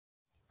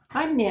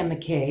I'm Nan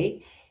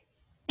McKay,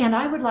 and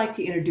I would like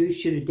to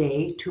introduce you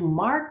today to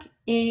Mark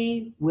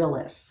A.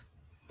 Willis.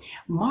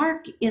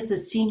 Mark is the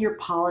Senior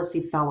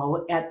Policy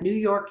Fellow at New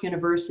York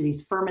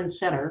University's Furman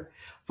Center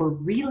for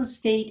Real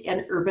Estate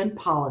and Urban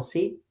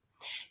Policy,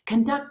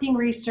 conducting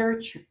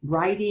research,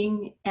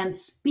 writing, and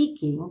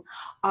speaking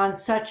on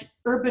such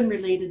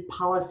urban-related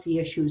policy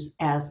issues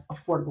as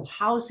affordable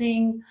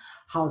housing,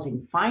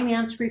 housing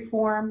finance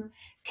reform,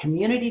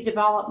 community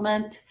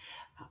development,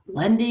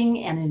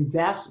 lending and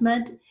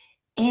investment,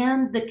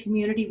 and the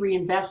Community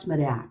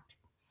Reinvestment Act.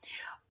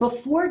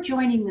 Before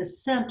joining the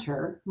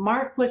center,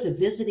 Mark was a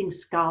visiting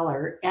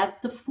scholar at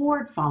the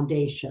Ford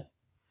Foundation,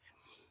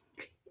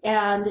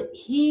 and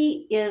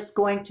he is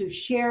going to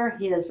share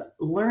his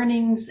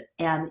learnings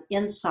and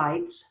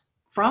insights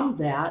from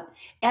that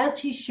as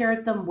he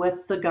shared them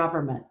with the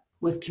government,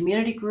 with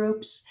community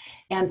groups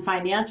and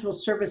financial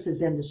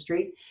services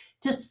industry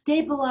to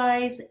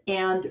stabilize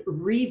and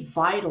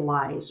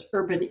revitalize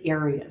urban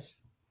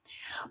areas.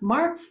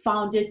 Mark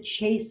founded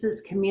Chase's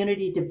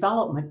Community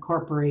Development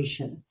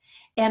Corporation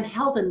and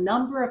held a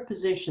number of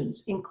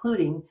positions,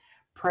 including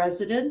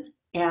president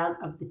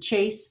of the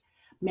Chase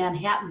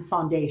Manhattan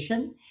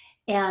Foundation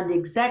and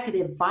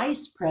executive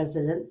vice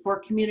president for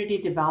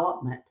community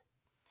development.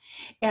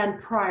 And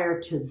prior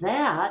to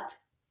that,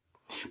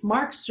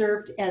 Mark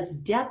served as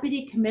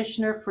deputy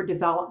commissioner for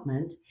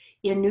development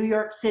in New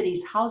York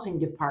City's housing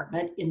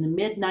department in the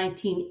mid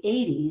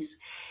 1980s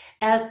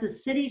as the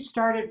city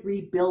started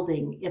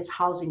rebuilding its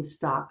housing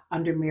stock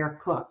under Mayor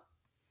Cook.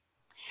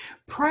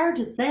 Prior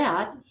to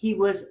that, he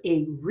was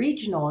a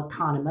regional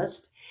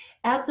economist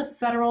at the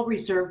Federal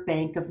Reserve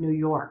Bank of New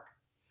York.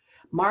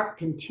 Mark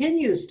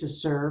continues to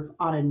serve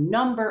on a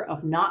number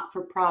of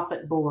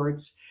not-for-profit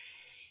boards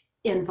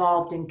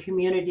involved in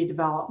community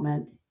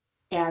development,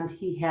 and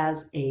he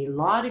has a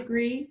law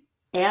degree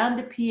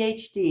and a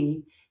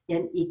PhD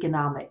in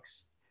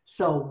economics.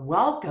 So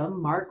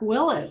welcome, Mark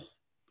Willis.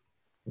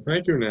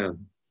 Thank you,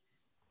 Nan.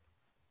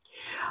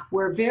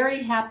 We're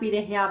very happy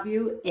to have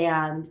you,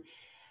 and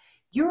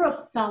you're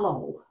a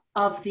fellow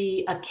of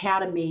the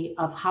Academy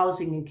of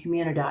Housing and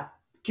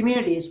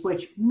Communities,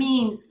 which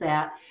means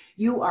that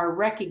you are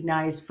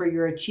recognized for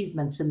your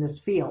achievements in this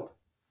field.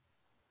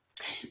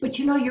 But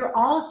you know, you're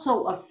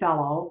also a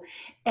fellow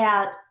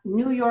at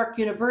New York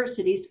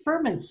University's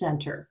Furman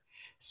Center.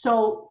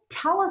 So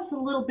tell us a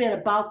little bit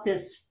about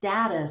this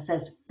status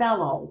as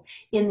fellow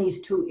in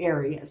these two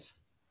areas.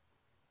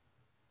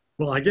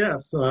 Well, I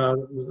guess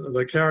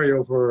the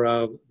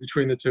carryover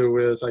between the two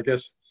is, I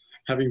guess,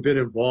 having been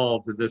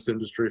involved in this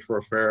industry for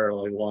a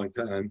fairly long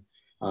time,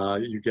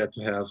 you get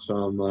to have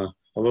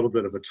a little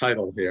bit of a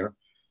title here.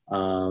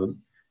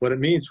 What it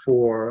means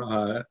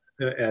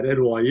at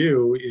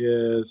NYU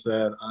is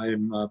that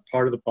I'm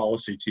part of the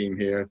policy team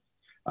here.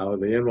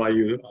 The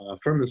NYU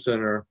Furman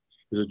Center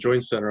is a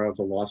joint center of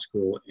the law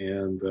school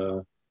and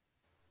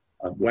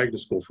Wagner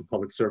School for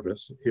Public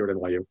Service here at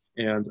NYU.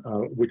 And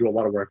we do a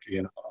lot of work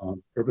in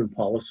urban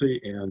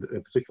policy and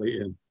particularly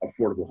in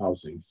affordable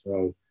housing.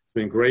 So it's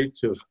been great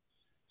to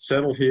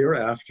settle here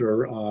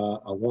after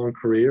a long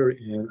career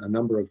in a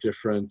number of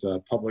different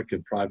public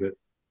and private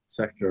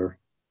sector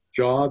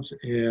jobs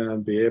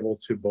and be able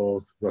to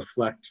both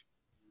reflect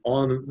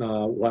on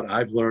what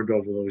I've learned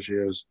over those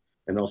years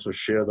and also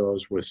share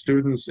those with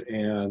students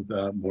and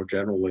more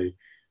generally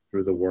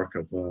through the work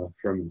of the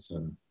Furman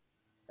Center.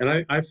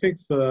 And I think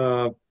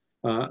the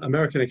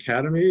American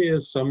Academy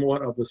is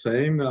somewhat of the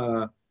same,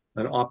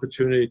 an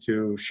opportunity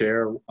to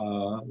share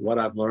what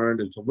I've learned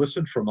and to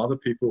listen from other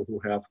people who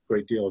have a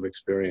great deal of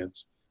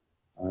experience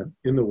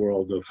in the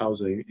world of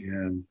housing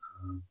and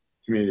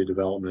community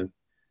development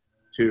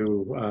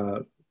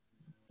to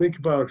think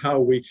about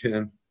how we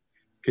can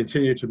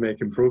continue to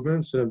make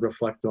improvements and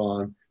reflect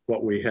on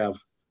what we have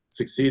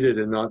succeeded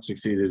and not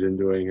succeeded in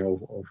doing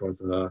over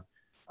the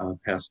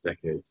past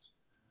decades.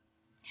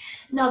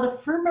 Now, the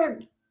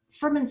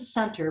Furman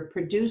Center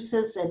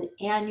produces an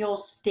annual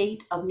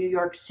State of New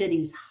York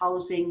City's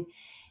Housing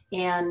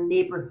and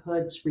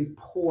Neighborhoods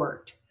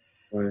Report.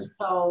 Right.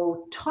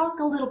 So talk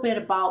a little bit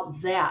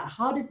about that.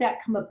 How did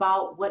that come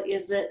about? What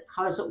is it?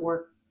 How does it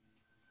work?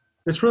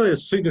 It's really a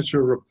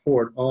signature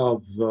report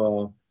of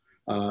the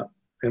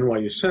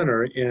NYU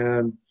Center,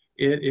 and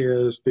it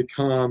has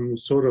become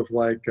sort of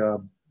like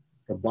a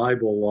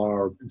Bible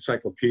or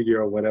encyclopedia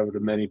or whatever to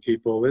many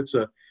people. It's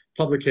a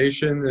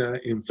publication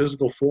in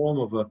physical form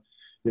of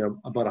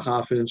about a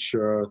half-inch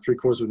or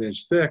three-quarters of an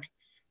inch thick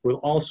with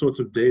all sorts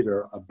of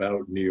data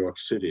about New York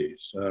City.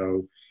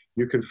 So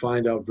you can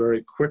find out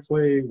very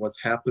quickly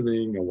what's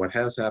happening and what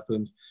has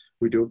happened.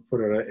 We do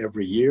put it out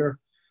every year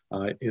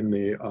in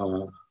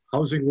the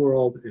housing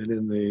world and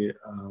in the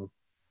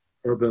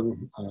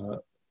urban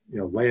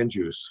land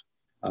use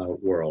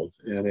world.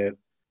 And it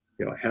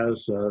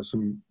has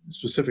some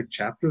specific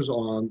chapters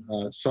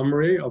on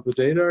summary of the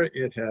data.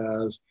 It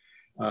has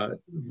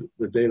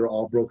the data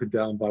all broken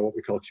down by what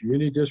we call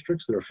community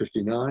districts. There are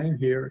 59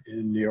 here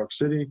in New York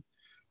City.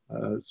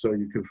 So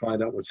you can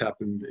find out what's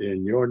happened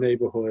in your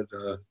neighborhood.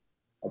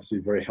 Obviously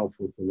very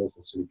helpful to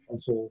local city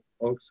council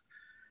folks.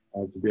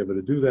 to be able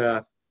to do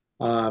that.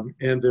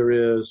 And there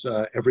is,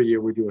 every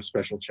year we do a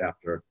special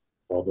chapter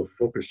called the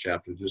focus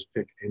chapter, just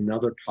pick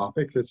another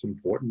topic that's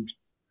important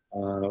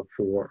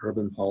for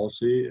urban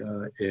policy.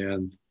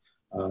 And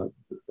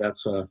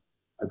that's an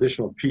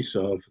additional piece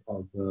of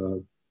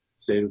the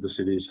State of the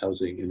City's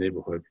Housing and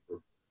Neighborhood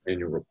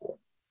Annual Report.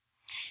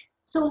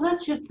 So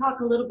let's just talk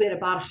a little bit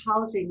about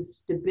housing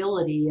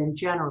stability in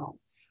general.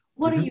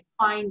 What are you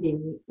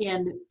finding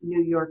in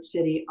New York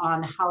City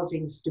on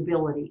housing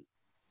stability?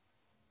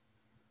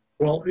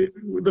 Well,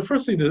 the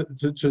first thing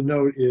to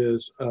note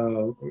is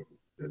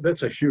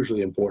that's a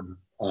hugely important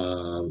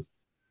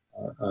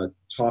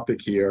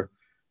topic here.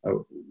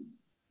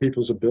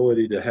 People's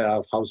ability to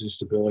have housing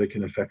stability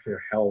can affect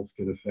their health,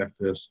 can affect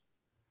the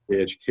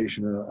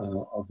education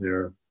of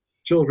their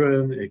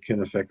children. It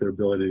can affect their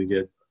ability to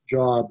get a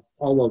job.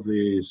 All of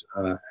these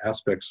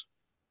aspects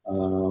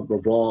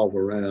revolve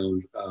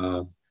around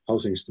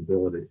housing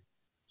stability.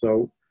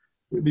 So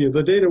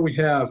the data we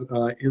have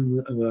in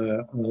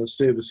the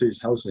State of the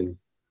City's Housing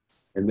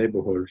and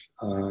Neighborhood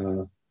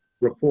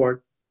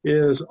report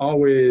is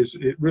always,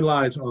 it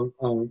relies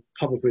on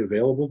publicly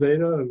available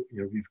data.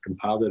 You know, we've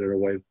compiled it in a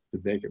way to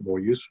make it more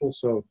useful.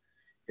 So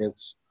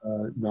it's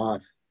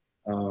not,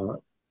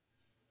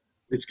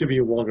 it's giving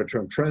you longer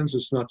term trends.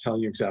 It's not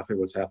telling you exactly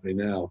what's happening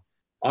now.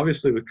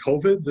 Obviously with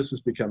COVID, this has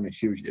become a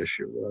huge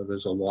issue.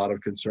 There's a lot of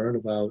concern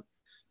about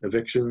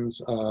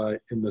evictions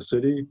in the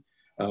city.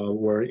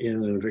 We're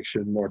in an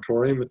eviction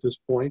moratorium at this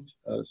point.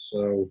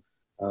 So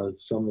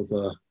some of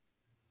the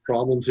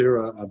problems here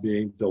are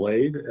being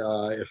delayed,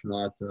 if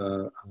not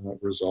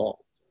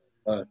resolved.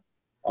 But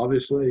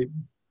obviously,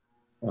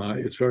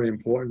 it's very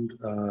important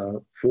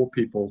for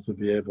people to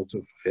be able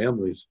to,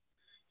 families,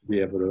 to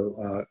be able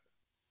to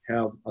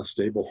have a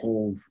stable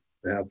home,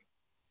 to have,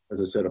 as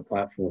I said, a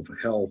platform for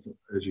health,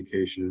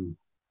 education,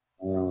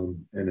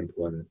 and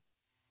employment.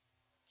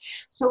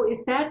 So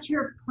is that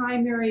your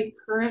primary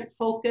current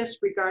focus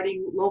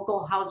regarding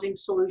local housing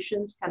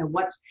solutions, kind of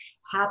what's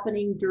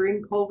happening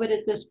during COVID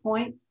at this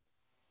point?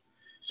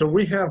 So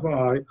we have,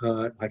 I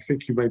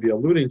think you may be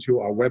alluding to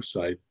our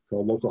website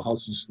called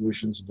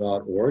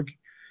localhousingsolutions.org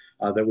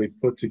that we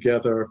put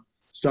together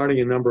starting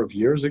a number of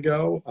years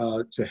ago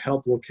to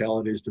help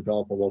localities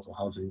develop a local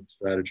housing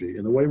strategy.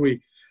 And the way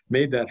we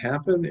made that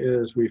happen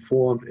is we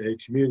formed a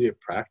community of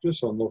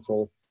practice on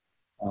local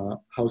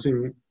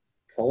housing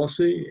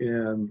policy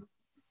and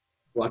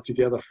brought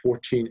together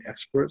 14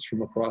 experts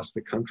from across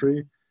the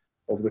country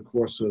over the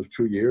course of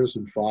 2 years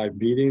and 5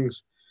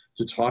 meetings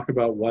to talk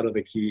about what are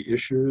the key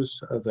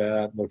issues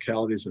that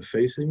localities are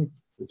facing.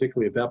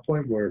 Particularly at that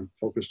point, we're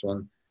focused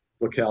on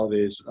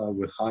localities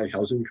with high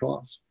housing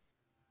costs.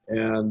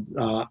 And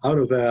out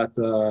of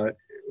that,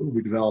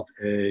 we developed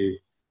a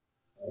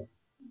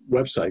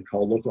website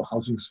called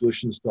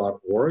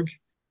localhousingsolutions.org,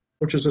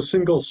 which is a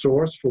single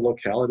source for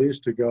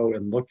localities to go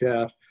and look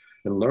at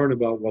and learn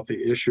about what the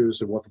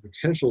issues and what the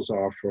potentials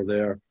are for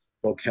their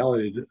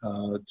locality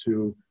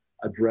to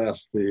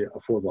address the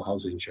affordable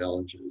housing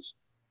challenges.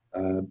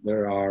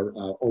 There are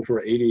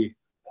over 80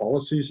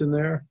 policies in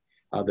there.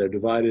 They're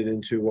divided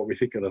into what we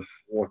think are the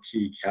 4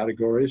 key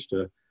categories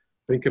to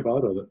think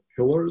about, are the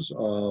pillars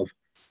of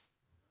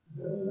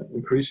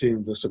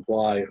increasing the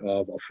supply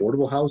of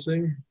affordable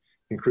housing,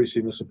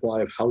 increasing the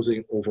supply of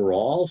housing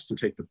overall to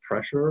take the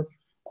pressure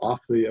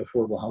off the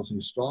affordable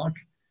housing stock,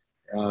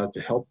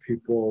 to help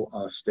people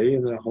stay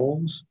in their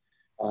homes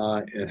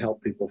and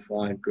help people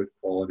find good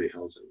quality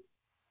housing.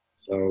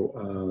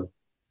 So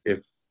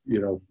if, you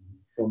know,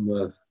 from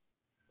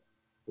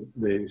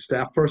the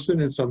staff person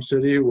in some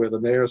city where the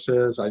mayor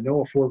says, I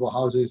know affordable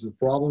housing is a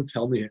problem,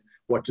 tell me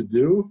what to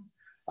do,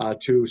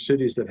 to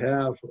cities that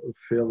have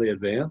fairly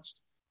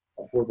advanced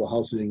affordable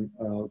housing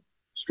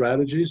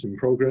strategies and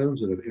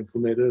programs and have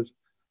implemented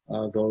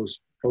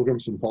those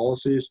programs and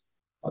policies.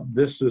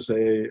 This is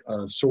a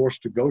source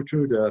to go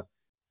to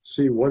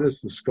see what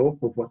is the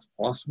scope of what's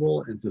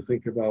possible and to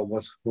think about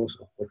what's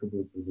most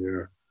applicable to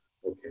their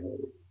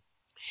locality.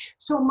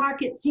 So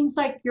Mark, it seems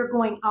like you're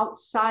going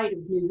outside of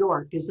New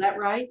York, is that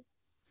right?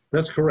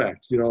 That's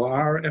correct. You know,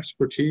 our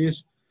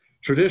expertise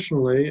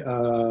traditionally, you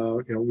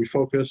know, we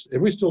focus, and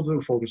we still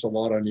do focus a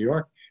lot on New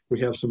York. We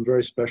have some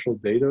very special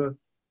data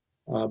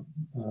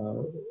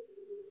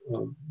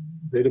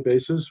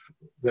databases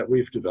that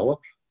we've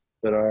developed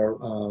that are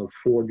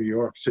for New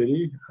York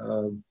City.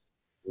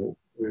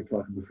 We were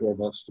talking before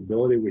about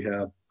stability. We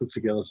have put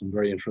together some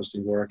very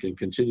interesting work and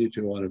continue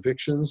to on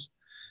evictions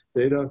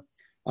data.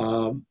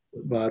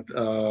 But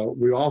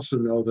we also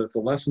know that the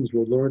lessons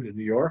we learned in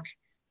New York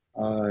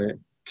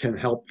can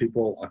help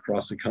people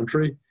across the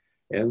country,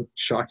 and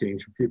shocking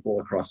to people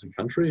across the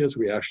country is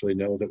we actually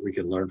know that we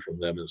can learn from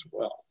them as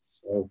well.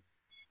 So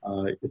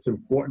it's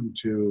important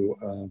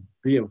to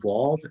be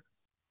involved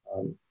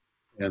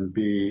and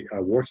be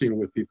working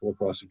with people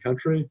across the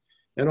country.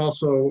 And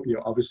also, you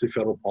know, obviously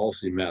federal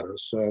policy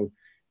matters. So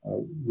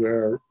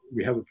where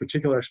we have a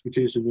particular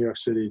expertise in New York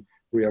City,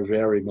 we are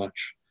very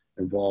much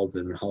involved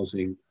in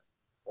housing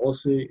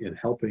policy and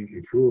helping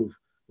improve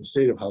the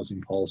state of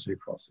housing policy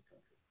across the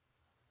country.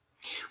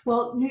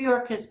 Well, New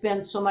York has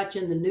been so much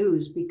in the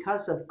news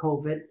because of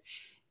COVID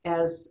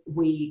as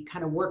we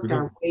kind of worked Mhm.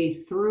 our way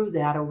through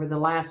that over the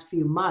last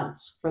few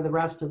months for the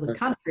rest of the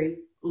country,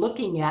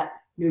 looking at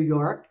New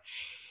York.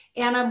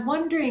 And I'm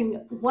wondering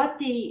what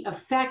the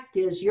effect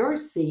is you're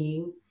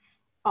seeing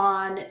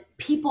on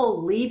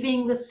people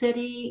leaving the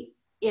city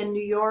in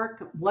New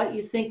York, what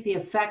you think the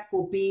effect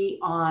will be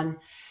on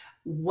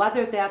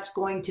whether that's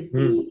going to Mm.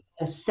 be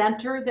a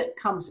center that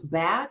comes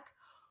back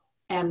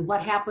and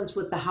what happens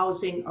with the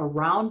housing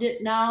around it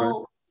Right,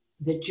 now,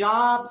 the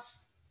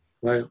jobs,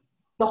 right,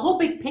 the whole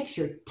big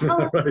picture.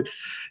 Tell us, right.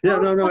 Yeah, tell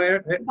us no, no.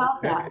 what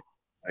about that.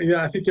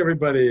 Yeah, I think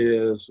everybody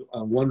is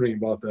wondering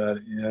about that.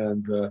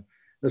 And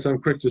as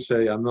I'm quick to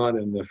say, I'm not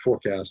in the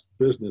forecast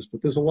business,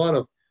 but there's a lot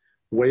of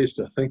ways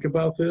to think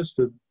about this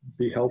to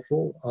be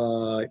helpful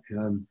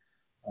and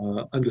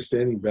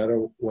understanding better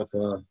what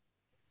the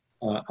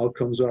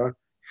outcomes are.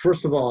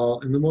 First of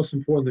all, and the most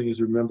important thing is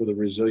remember the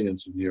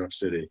resilience of New York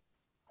City.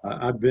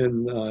 I've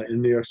been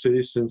in New York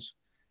City since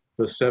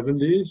the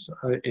 70s,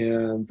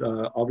 and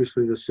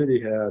obviously the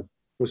city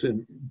was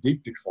in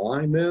deep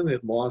decline then.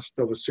 It lost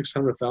over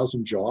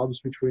 600,000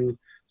 jobs between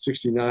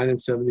 69 and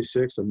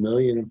 76, a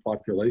million in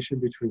population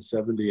between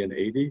 70 and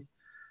 80.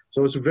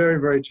 So it's a very,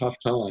 very tough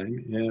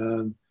time.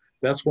 And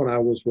that's when I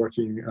was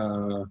working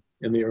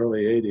in the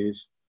early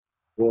 80s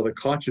for the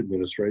Koch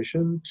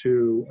administration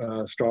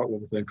to start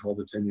what was then called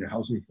the 10-year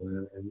housing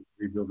plan and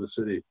rebuild the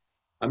city.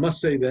 I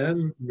must say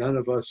then, none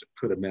of us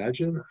could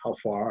imagine how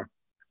far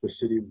the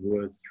city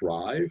would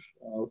thrive.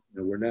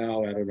 We're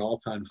now at an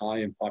all-time high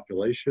in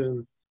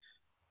population,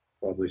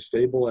 probably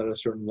stable at a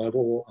certain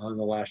level in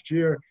the last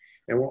year,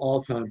 and we're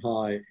all-time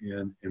high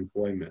in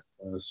employment.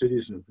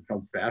 Cities have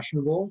become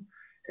fashionable,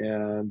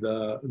 and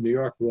New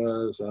York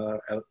was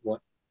at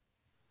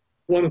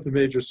one of the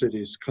major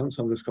cities,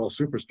 sometimes called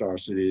superstar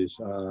cities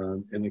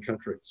in the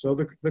country. So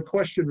the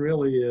question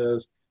really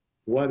is,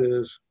 what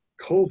is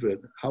COVID?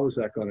 How is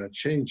that going to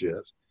change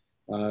it?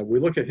 We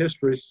look at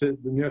history,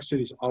 New York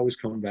City's always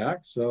come back.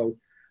 So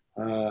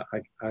I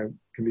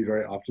can be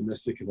very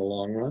optimistic in the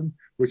long run.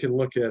 We can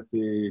look at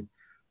the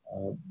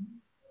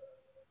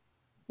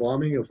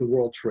bombing of the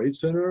World Trade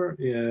Center,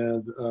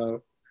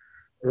 and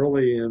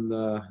early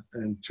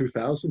in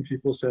 2000,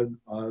 people said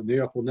New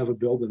York will never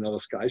build another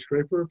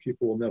skyscraper.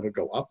 People will never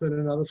go up in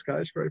another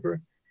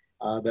skyscraper.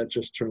 That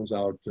just turns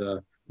out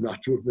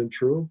not to have been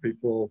true.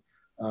 People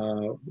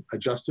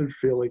adjusted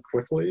fairly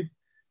quickly.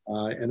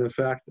 And in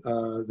fact,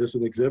 there's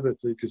an exhibit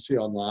that you can see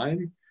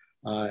online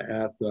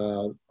at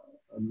a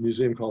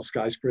museum called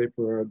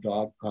Skyscraper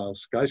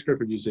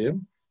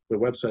Museum. The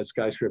website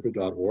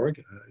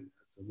skyscraper.org.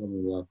 It's a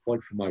little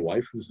plug for my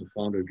wife, who's the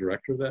founder and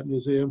director of that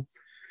museum.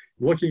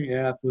 Looking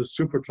at the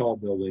super tall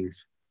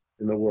buildings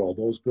in the world,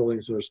 those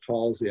buildings are as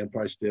tall as the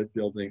Empire State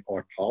Building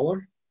or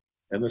taller.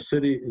 And the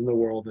city in the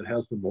world that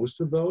has the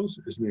most of those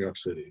is New York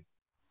City.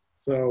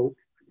 So,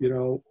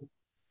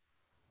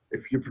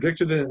 if you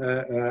predicted it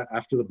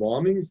after the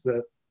bombings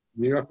that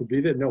New York would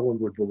be there, no one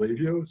would believe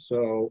you.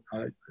 So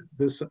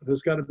there's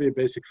got to be a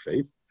basic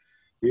faith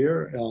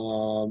here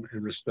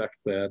and respect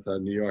that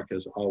New York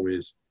has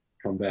always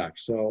come back.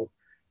 So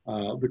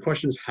the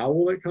question is, how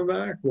will it come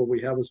back? Will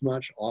we have as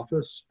much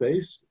office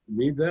space?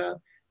 Need that?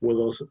 Will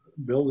those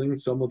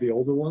buildings, some of the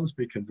older ones,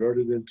 be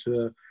converted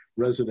into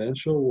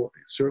residential?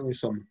 Certainly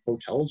some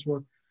hotels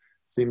will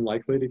seem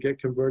likely to get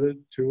converted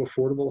to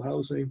affordable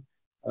housing.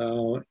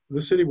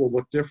 The city will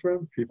look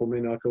different. People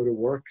may not go to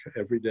work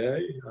every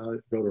day,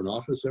 go to an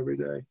office every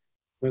day.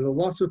 There are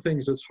lots of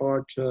things that's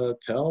hard to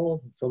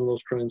tell. Some of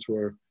those trends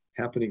were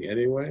happening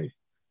anyway.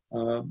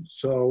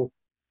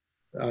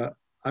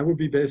 I would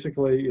be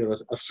basically,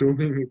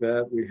 assuming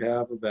that we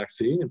have a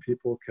vaccine and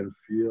people can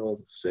feel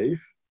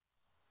safe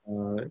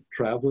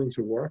traveling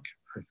to work.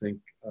 I think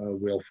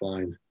we'll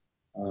find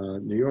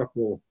New York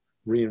will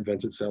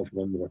reinvent itself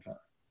one more time.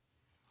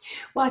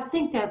 Well, I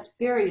think that's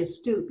very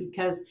astute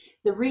because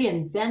the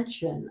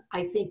reinvention,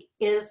 I think,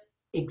 is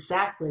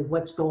exactly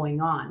what's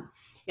going on.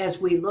 As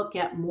we look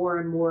at more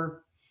and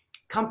more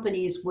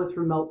companies with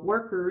remote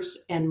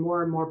workers and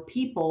more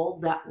people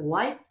that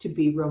like to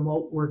be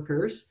remote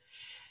workers,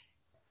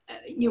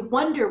 you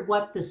wonder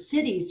what the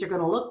cities are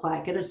going to look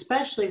like. And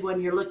especially when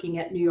you're looking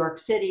at New York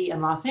City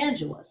and Los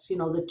Angeles,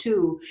 the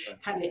two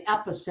kind of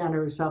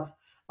epicenters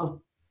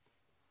of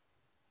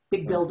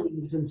big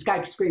buildings and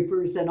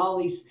skyscrapers and all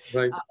these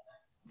Right.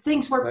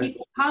 things where Right.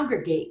 people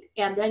congregate.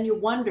 And then you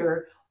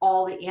wonder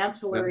all the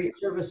ancillary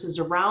services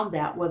around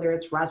that, whether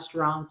it's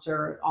restaurants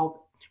or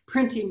all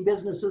printing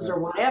businesses or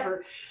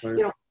whatever.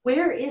 Right.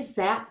 Where is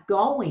that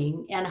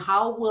going, and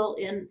how will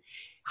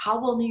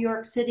New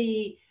York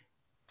City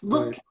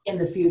look in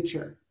the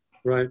future?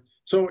 Right.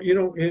 So,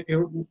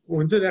 when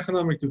we did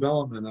economic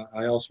development,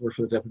 I also worked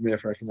for the Deputy Mayor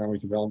for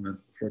Economic Development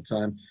for a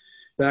time.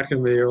 Back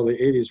in the early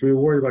 80s, we were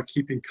worried about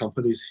keeping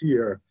companies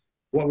here.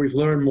 What we've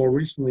learned more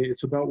recently,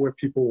 it's about where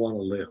people want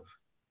to live.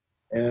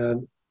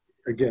 And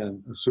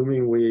again,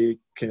 assuming we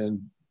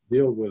can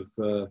deal with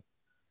a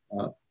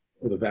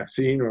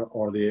vaccine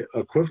or the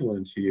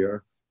equivalent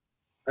here,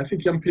 I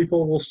think young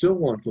people will still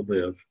want to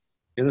live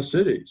in a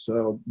city.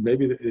 So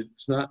maybe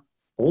it's not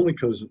only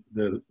because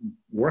the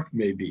work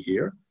may be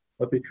here,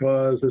 but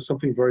because there's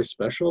something very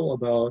special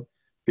about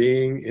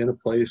being in a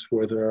place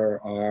where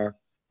there are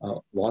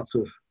lots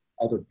of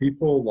other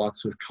people,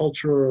 lots of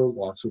culture,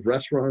 lots of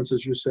restaurants,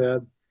 as you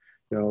said.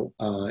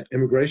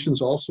 Immigration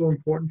is also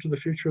important to the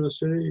future of the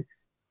city.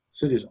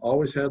 City's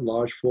always had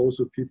large flows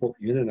of people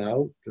in and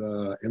out,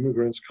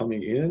 immigrants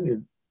coming in,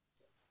 and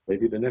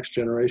maybe the next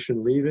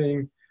generation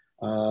leaving,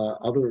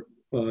 other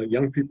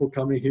young people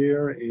coming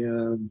here,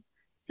 and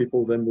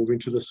people then moving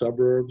to the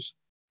suburbs.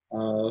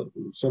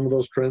 Some of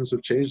those trends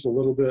have changed a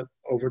little bit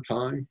over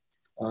time,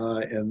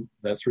 and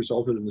that's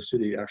resulted in the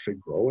city actually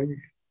growing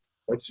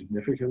quite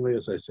significantly,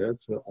 as I said,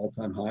 to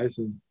all-time highs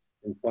in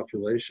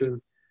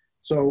population.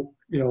 So,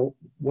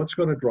 what's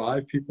going to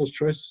drive people's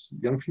choice?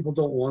 Young people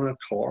don't want a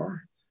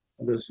car.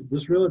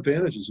 There's real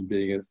advantages in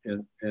being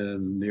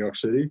in New York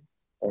City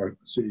or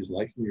cities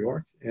like New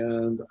York,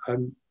 and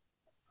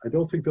I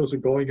don't think those are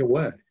going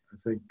away. I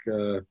think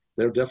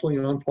they're definitely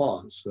on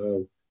pause.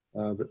 So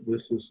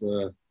this is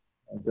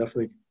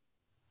definitely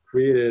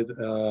created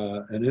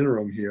an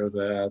interim here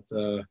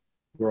that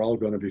we're all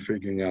going to be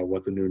figuring out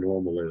what the new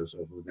normal is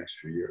over the next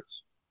few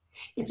years.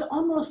 It's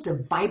almost a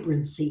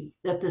vibrancy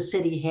that the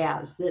city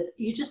has that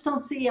you just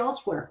don't see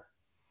elsewhere.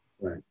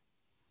 Right.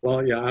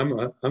 Well, yeah, I'm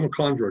a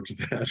convert to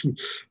that.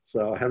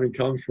 So having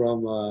come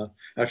from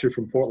actually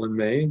from Portland,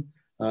 Maine,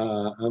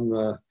 I'm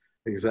the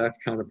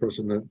exact kind of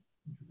person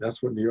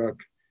that's what New York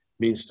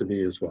means to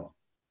me as well.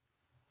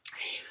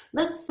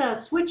 Let's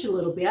switch a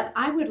little bit.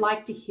 I would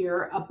like to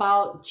hear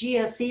about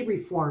GSE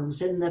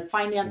reforms in the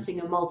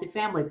financing of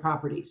multifamily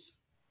properties.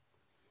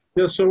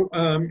 Yeah, so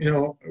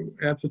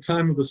at the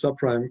time of the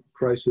subprime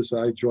crisis,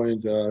 I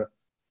joined a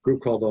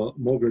group called the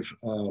Mortgage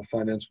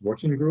Finance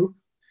Working Group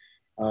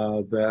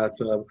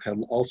that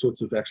had all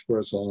sorts of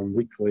experts on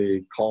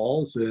weekly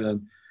calls,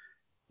 and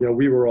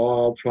we were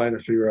all trying to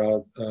figure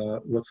out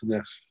what's the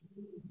next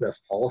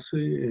best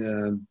policy,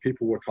 and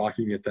people were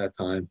talking at that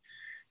time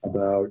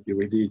about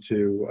we need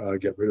to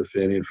get rid of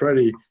Fannie and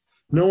Freddie.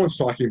 No one's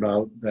talking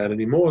about that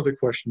anymore. The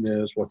question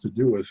is what to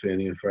do with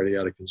Fannie and Freddie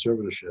out of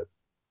conservatorship.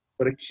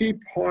 But a key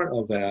part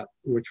of that,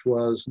 which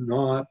was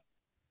not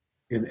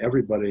in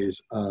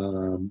everybody's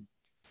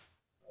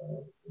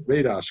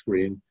radar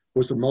screen,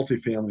 was the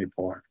multifamily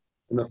part.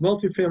 And the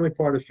multifamily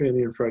part of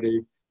Fannie and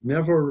Freddie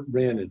never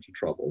ran into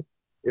trouble.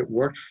 It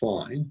worked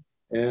fine.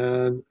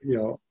 And,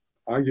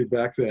 argued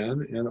back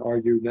then and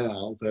argue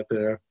now that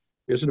there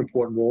is an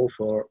important role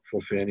for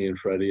Fannie and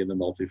Freddie in the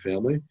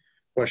multifamily.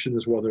 Question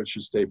is whether it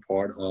should stay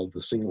part of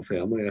the single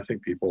family. I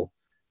think people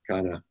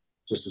kind of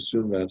just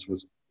assume that's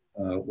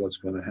what's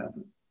going to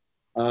happen.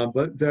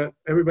 But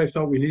everybody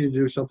thought we needed to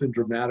do something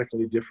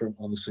dramatically different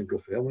on the single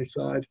family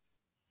side.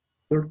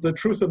 The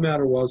truth of the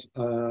matter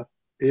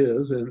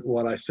is, and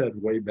what I said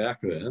way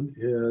back then,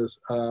 is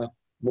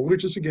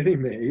mortgages are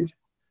getting made.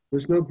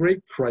 There's no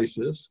great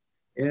crisis.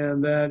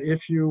 And that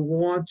if you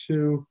want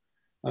to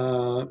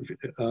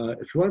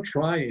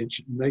try and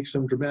make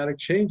some dramatic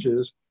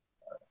changes,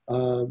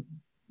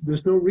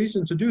 there's no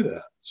reason to do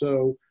that.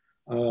 So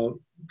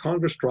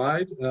Congress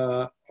tried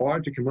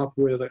hard to come up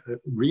with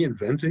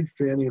reinventing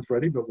Fannie and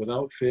Freddie, but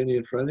without Fannie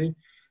and Freddie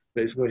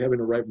basically having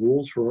to write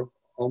rules for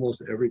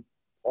almost every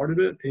part of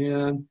it.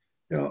 And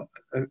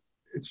it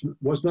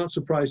was not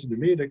surprising to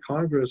me that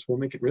Congress,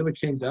 when it really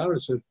came down,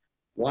 and said,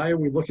 why are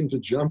we looking to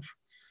jump,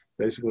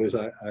 basically, as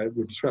I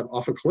would describe,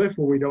 off a cliff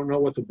where we don't know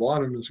what the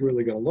bottom is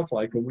really going to look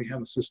like when we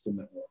have a system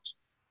that works?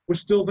 We're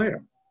still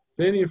there.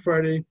 Fannie and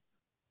Freddie,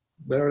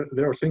 there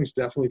are things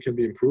definitely can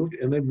be improved,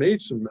 and they've made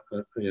some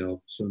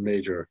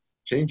major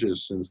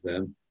changes since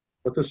then,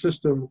 but the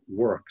system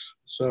works.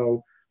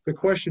 So the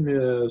question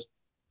is,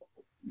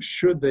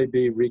 should they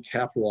be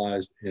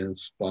recapitalized and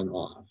spun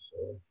off?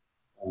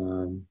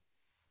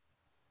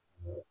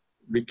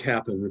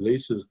 Recap and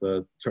release is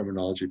the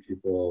terminology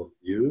people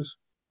use,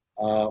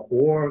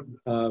 or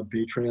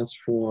be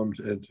transformed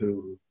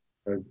into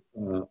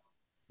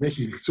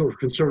making sort of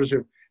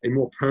conservatorship a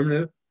more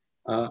permanent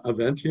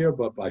event here,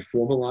 but by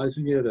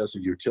formalizing it as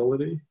a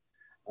utility.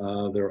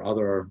 There are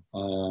other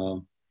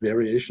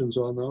variations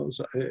on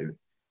those.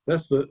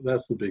 That's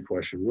the big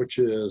question, which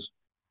is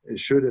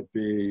should it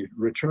be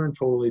returned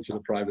totally to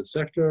the private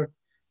sector?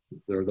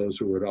 There are those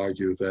who would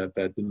argue that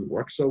that didn't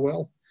work so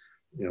well,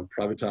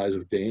 privatize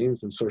of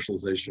gains and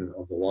socialization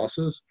of the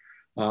losses,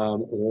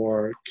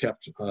 or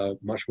kept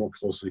much more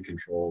closely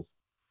controlled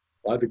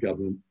by the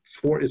government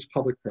for its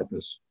public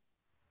purpose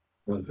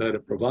that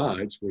it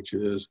provides, which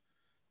is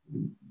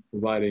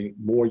providing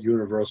more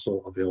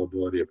universal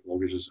availability of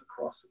mortgages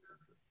across the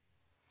country.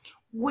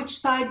 Which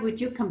side would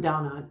you come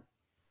down on?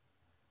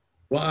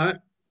 Well,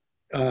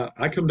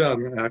 I come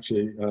down,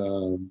 actually,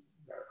 I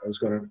was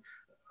going to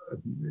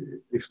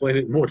explain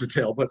it in more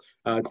detail, but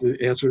to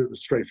answer it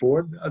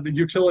straightforward, the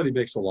utility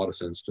makes a lot of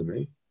sense to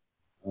me.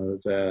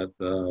 That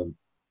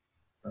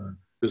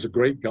there's a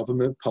great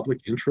government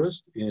public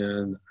interest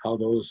in how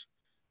those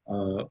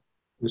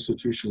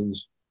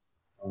institutions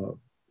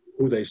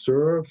who they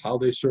serve, how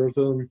they serve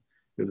them,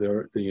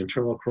 the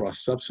internal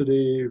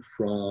cross-subsidy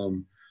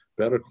from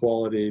better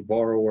quality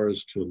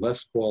borrowers to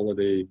less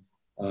quality,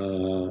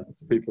 to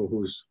people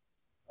who's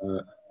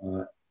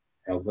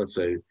have, let's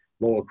say,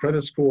 lower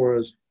credit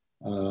scores,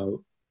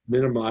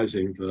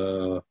 minimizing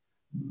the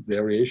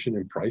variation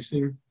in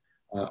pricing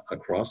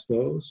across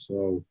those.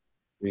 So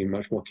being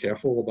much more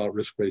careful about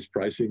risk-based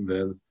pricing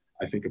than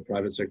I think a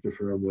private sector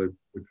firm would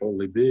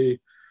totally be.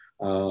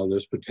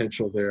 There's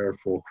potential there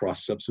for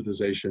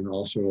cross-subsidization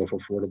also of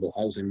affordable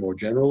housing more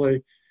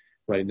generally.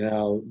 Right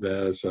now,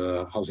 there's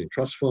a housing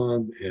trust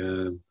fund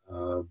and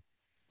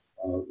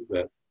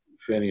that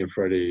Fannie and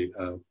Freddie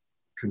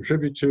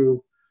contribute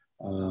to.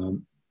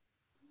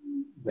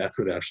 That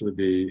could actually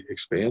be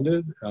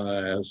expanded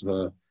as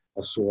a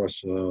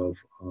source of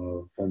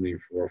funding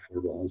for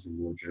affordable housing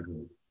more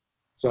generally.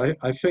 So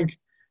I think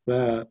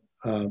that,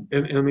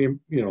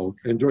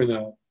 and during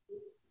the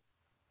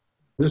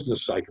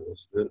business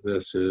cycles,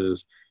 this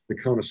is the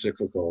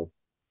countercyclical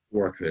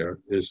work there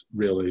is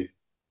really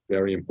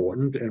very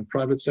important. And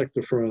private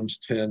sector firms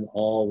tend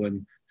all,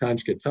 when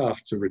times get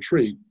tough, to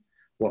retreat.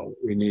 What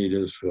we need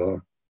is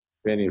for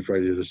Fannie and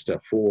Freddie to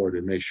step forward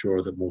and make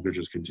sure that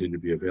mortgages continue to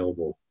be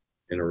available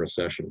in a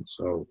recession.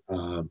 So,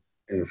 and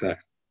in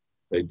fact,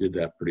 they did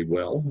that pretty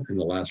well in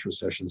the last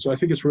recession. So I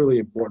think it's really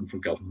important for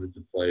government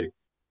to play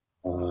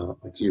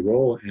a key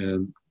role,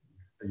 and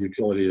a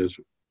utility is,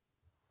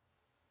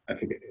 I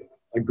think,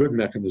 a good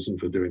mechanism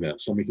for doing that.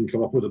 Somebody can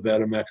come up with a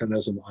better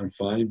mechanism, I'm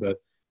fine, but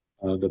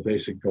the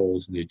basic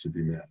goals need to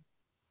be met.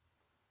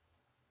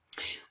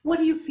 What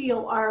do you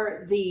feel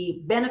are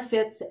the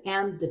benefits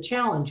and the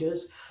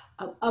challenges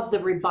of the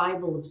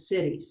revival of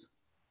cities?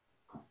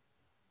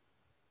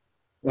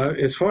 Well,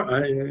 it's hard.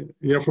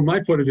 From my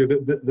point of view,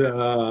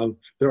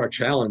 there are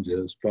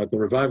challenges, but the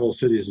revival of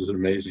cities is an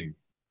amazing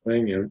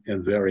thing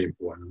and very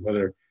important.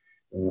 Whether,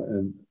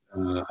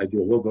 I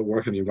do a little bit of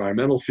work in the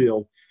environmental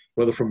field,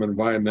 whether from an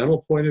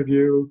environmental point of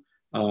view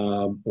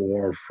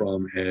or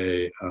from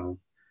a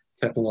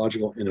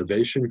technological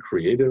innovation,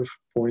 creative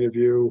point of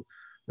view.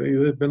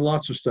 There have been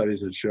lots of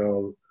studies that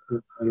show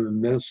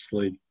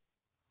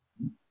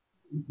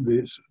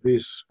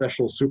these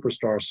special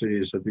superstar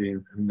cities have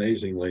been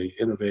amazingly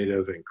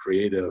innovative and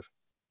creative,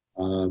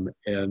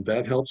 and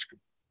that helps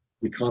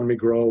the economy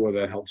grow, or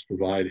that helps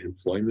provide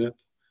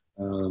employment.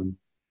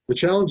 The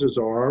challenges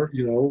are,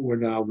 we're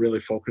now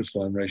really focused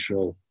on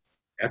racial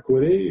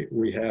equity.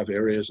 We have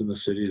areas in the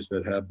cities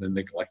that have been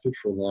neglected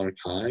for a long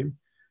time,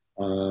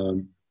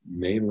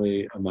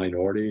 mainly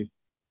minority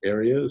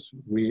areas.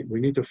 We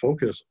need to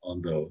focus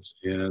on those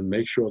and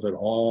make sure that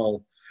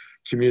all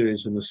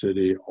communities in the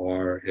city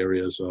are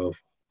areas of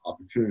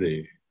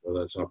opportunity, whether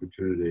that's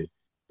opportunity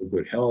for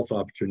good health,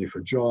 opportunity for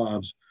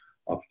jobs,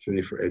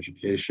 opportunity for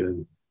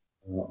education.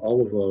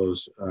 All of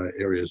those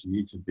areas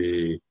need to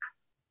be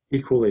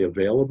equally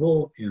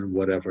available in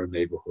whatever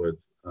neighborhood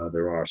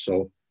there are.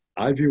 So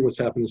I view what's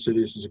happening in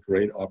cities as a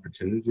great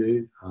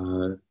opportunity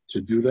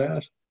to do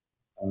that.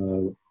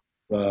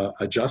 The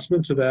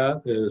adjustment to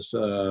that has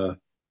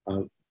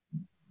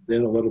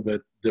been a little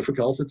bit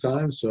difficult at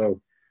times.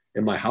 So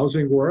in my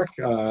housing work,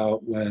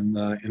 when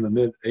in the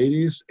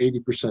mid-'80s,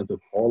 80% of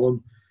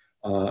Harlem,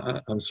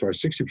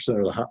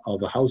 60% of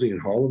the housing in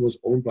Harlem was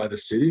owned by the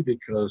city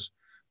because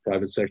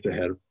private sector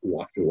had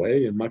walked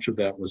away, and much of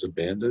that was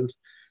abandoned.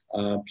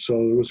 So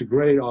it was a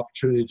great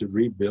opportunity to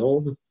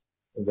rebuild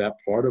that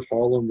part of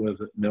Harlem with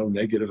no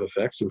negative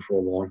effects, and for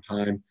a long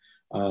time,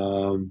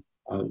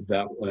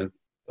 that went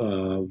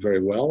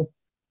very well.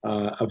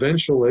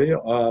 Eventually,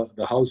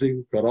 the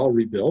housing got all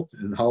rebuilt,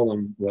 and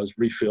Harlem was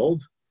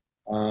refilled.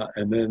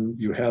 And then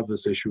you have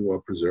this issue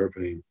of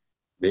preserving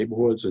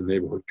neighborhoods and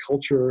neighborhood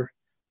culture,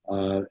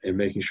 and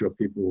making sure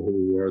people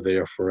who are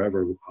there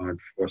forever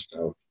aren't forced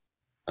out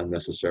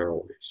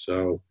unnecessarily.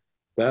 So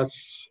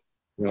that's,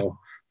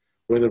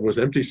 where there was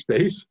empty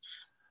space,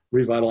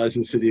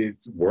 revitalizing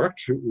cities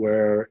worked,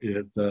 where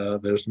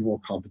there's more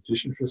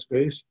competition for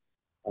space.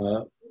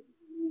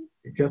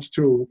 It gets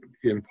to,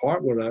 in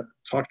part, what I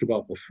talked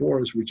about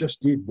before, is we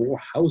just need more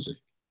housing.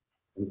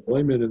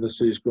 Employment in the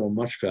cities grow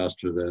much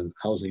faster than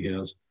housing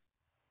has.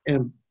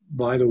 And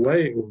by the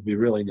way, it would be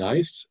really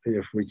nice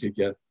if we could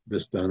get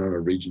this done on a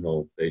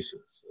regional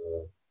basis.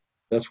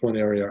 That's one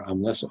area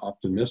I'm less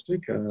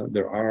optimistic.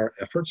 There are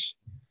efforts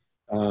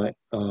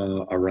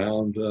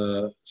around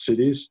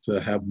cities to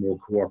have more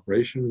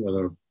cooperation,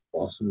 whether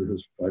Boston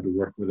has tried to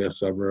work with their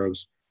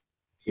suburbs,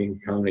 King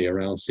County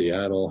around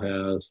Seattle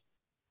has.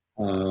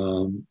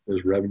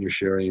 There's revenue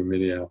sharing in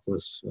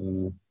Minneapolis,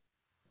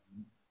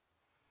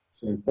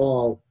 St.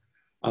 Paul,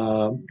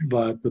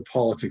 but the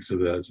politics of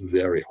that is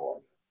very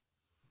hard.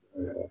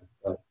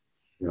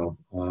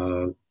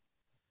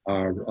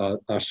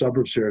 Our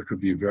suburbs here could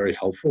be very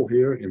helpful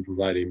here in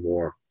providing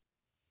more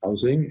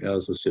housing,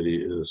 as the city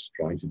is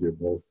trying to do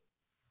both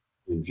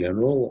in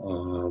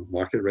general,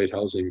 market rate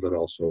housing, but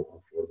also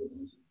affordable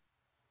housing.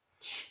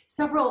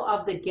 Several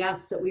of the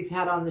guests that we've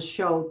had on the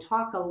show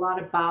talk a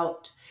lot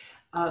about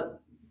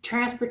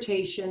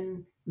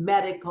transportation,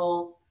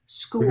 medical,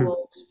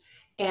 schools,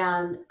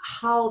 and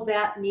how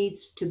that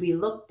needs to be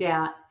looked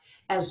at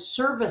as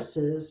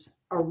services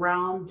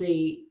around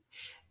the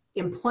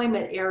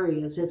employment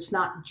areas. It's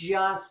not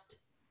just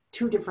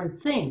two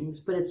different things,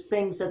 but it's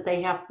things that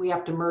we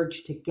have to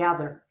merge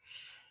together.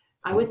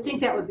 I would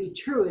think that would be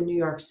true in New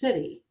York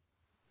City.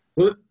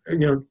 Well,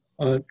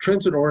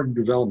 transit-oriented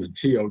development,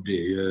 TOD,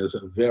 is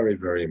a very,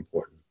 very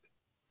important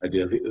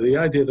idea. The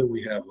idea that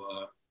we have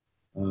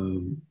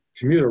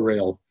commuter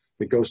rail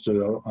that goes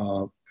to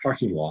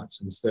parking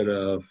lots instead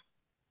of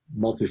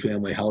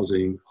multifamily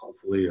housing,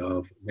 hopefully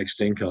of mixed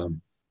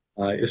income,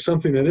 is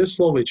something that is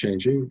slowly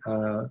changing.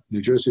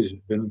 New Jersey's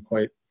been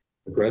quite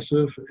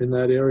aggressive in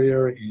that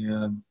area,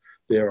 and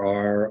there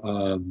are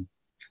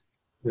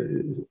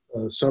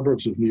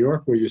suburbs of New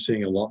York where you're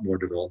seeing a lot more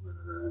development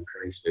around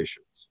train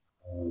stations.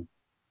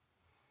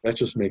 That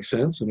just makes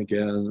sense, and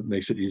again, it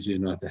makes it easier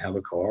not to have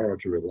a car or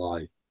to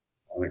rely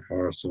on a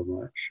car so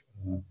much.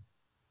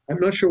 I'm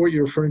not sure what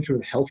you're referring to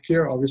in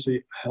healthcare.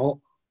 Obviously,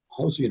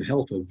 housing and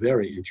health are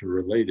very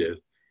interrelated,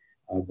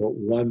 but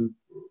one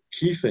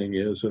key thing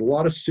is that a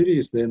lot of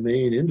cities, their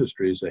main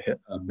industries are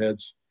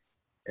meds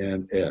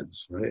and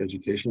eds, right?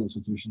 Educational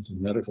institutions and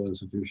medical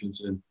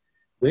institutions, and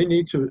they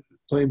need to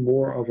play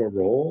more of a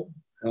role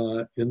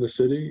in the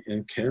city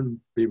and can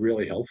be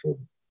really helpful,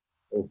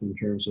 both in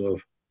terms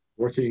of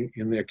working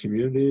in their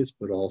communities,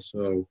 but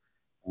also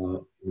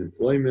in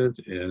employment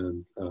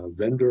and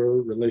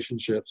vendor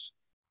relationships,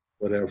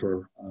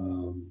 whatever.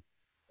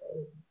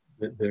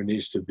 There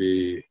needs to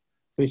be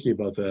thinking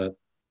about that.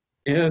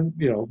 And,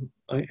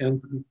 and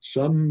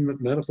some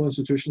medical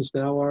institutions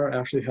now are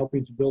actually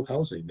helping to build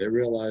housing. They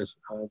realize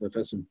that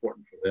that's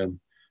important for them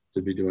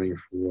to be doing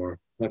for,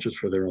 not just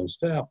for their own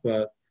staff,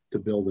 but to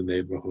build the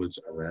neighborhoods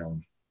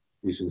around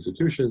these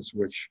institutions,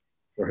 which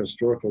for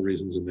historical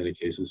reasons in many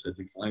cases have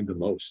declined the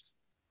most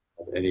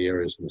of any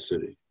areas in the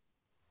city.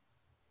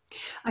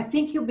 I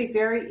think you'll be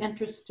very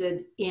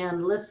interested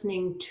in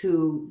listening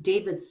to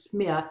David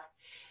Smith,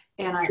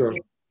 and Sure.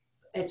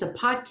 It's a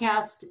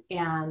podcast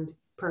and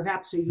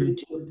perhaps a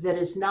YouTube that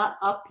is not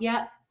up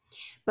yet,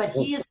 but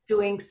he is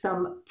doing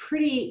some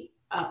pretty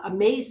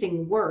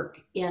amazing work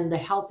in the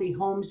healthy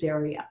homes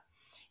area.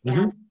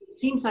 And it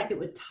seems like it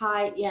would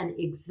tie in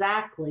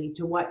exactly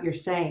to what you're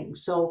saying.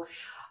 So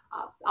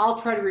I'll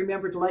try to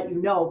remember to let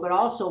you know, but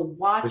also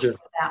watch for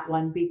that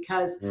one,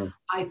 because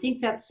I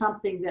think that's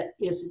something that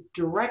is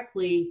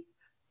directly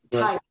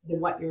tied to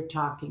what you're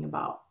talking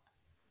about.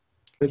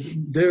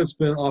 David's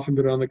often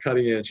been on the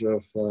cutting edge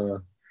of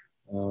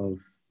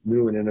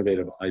new and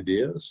innovative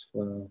ideas.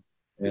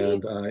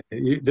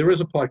 There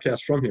is a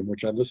podcast from him,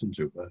 which I listened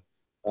to, but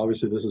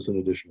obviously this is an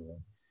additional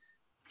one.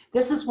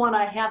 This is one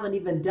I haven't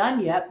even done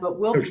yet, but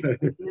will be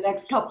in the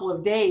next couple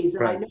of days,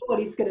 and I know what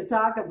he's going to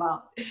talk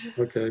about.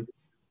 Okay.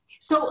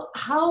 So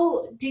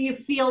how do you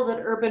feel that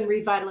urban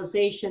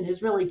revitalization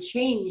has really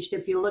changed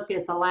if you look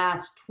at the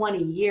last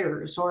 20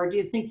 years, or do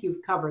you think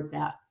you've covered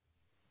that?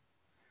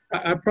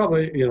 I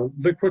probably,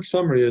 the quick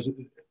summary is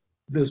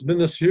there's been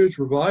this huge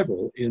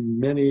revival in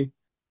many,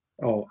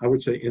 I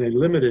would say in a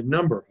limited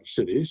number of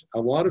cities. A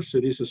lot of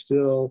cities are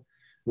still,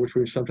 which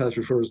we sometimes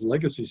refer as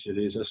legacy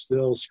cities, are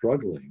still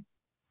struggling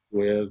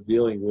with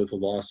dealing with the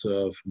loss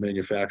of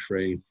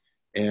manufacturing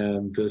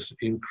and this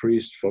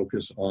increased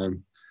focus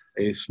on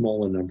a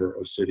smaller number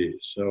of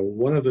cities. So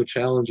one of the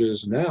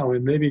challenges now,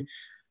 and maybe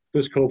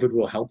this COVID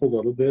will help a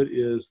little bit,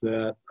 is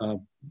that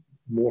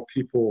more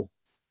people,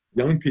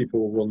 young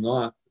people, will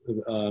not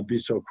be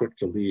so quick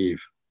to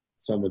leave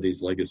some of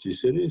these legacy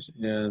cities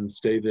and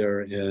stay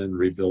there and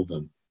rebuild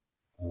them.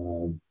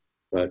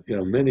 But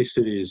many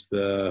cities,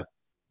 the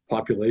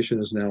population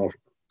is now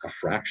a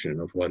fraction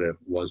of what it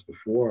was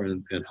before,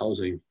 and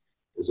housing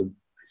is a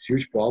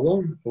huge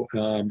problem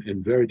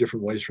in very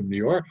different ways from New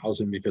York.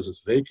 Housing because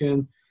it's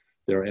vacant,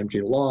 there are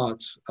empty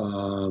lots,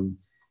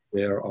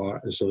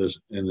 there's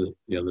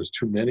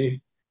too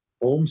many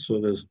homes, so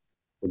the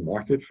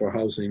market for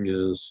housing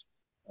is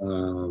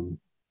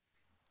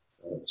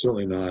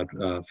certainly not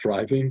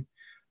thriving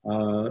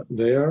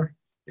there,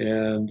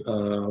 and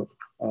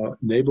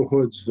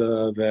neighborhoods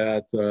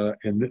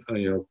and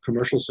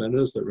commercial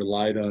centers that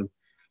relied on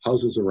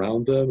houses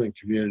around them and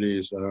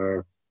communities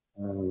are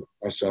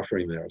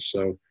suffering there.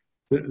 So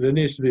there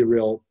needs to be a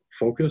real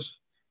focus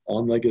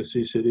on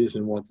legacy cities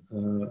and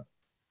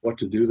what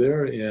to do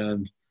there.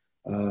 And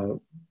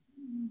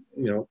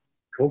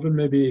COVID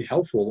may be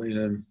helpful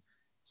in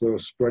sort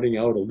of spreading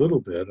out a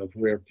little bit of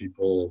where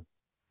people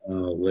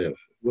live.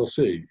 We'll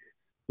see.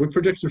 We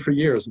predicted for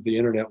years that the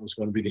internet was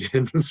going to be the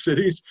end of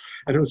cities,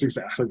 and it was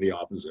exactly the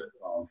opposite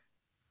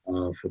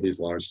for these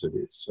large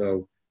cities.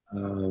 So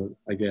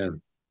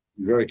again,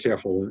 be very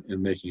careful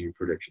in making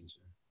predictions.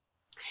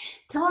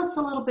 Tell us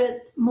a little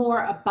bit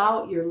more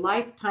about your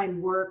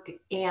lifetime work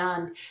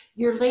and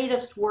your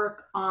latest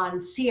work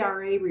on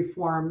CRA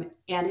reform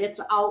and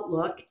its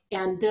outlook,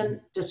 and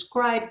then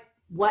describe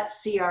what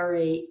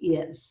CRA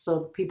is,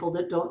 so people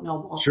that don't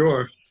know won't.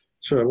 Sure.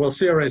 Well,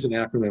 CRA is an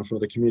acronym for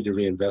the Community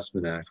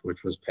Reinvestment Act,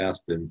 which was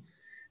passed in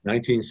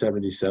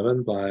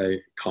 1977 by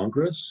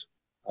Congress,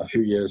 a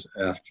few years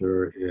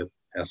after it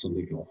passed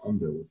something called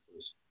HMDA, which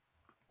was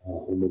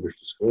Home Mortgage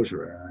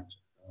Disclosure Act,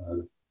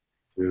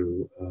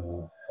 to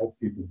help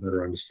people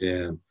better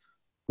understand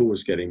who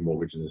was getting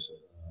mortgages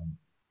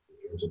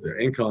in terms of their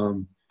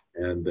income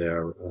and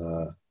their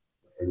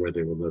and where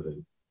they were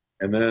living.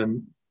 And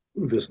then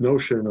this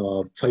notion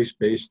of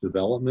place-based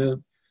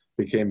development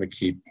became a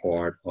key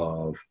part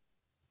of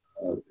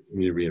the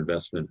Community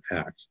Reinvestment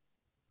Act.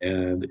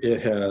 And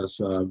it has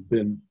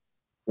went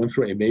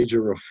through a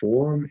major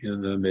reform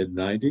in the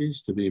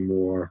mid-90s to be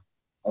more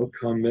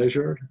outcome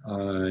measured.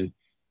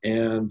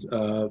 And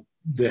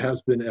there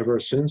has been ever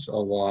since a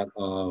lot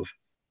of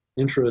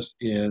interest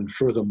in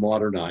further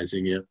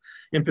modernizing it.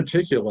 In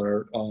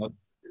particular,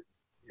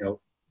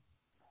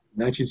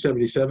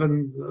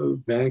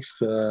 1977 banks,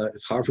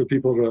 it's hard for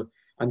people to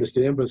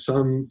understand, but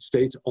some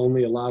states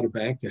only allowed a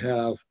bank to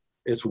have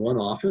its one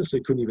office.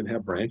 It couldn't even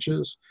have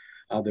branches.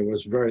 There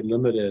was very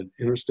limited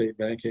interstate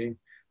banking.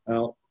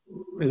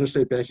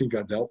 Interstate banking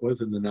got dealt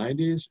with in the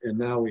 90s, and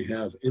now we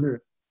have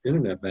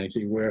internet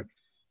banking where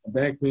a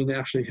bank may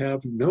actually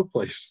have no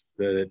place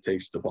that it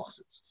takes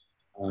deposits.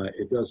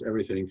 It does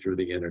everything through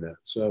the internet.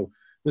 So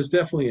there's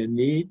definitely a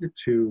need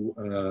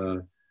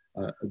to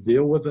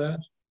deal with that,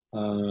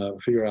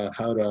 figure out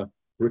how to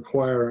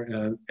require,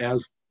 and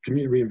as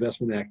Community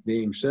Reinvestment Act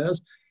name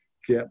says,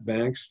 get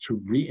banks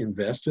to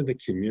reinvest in the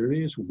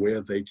communities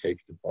where they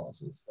take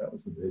deposits. That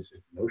was the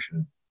basic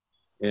notion.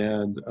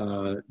 And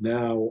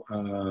now,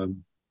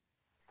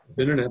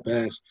 internet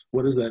banks,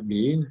 what does that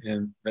mean?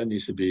 And that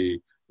needs to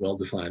be well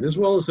defined, as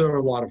well as there are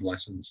a lot of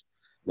lessons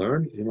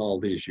learned in all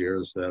these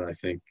years that I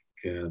think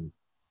can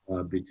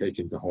be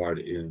taken to heart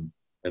in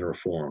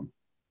reform.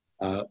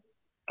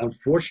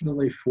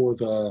 Unfortunately for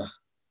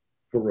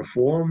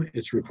reform,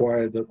 it's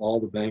required that all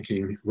the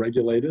banking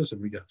regulators,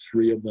 and we got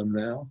 3 of them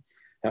now,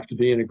 have to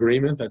be in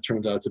agreement. That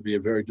turned out to be a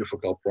very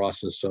difficult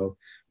process. So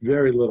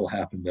very little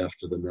happened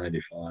after the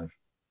 95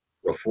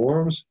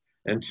 reforms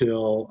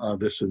until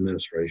this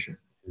administration.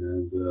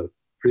 And the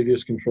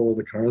previous control of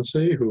the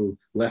currency, who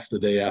left the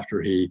day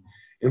after he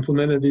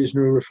implemented these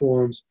new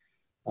reforms,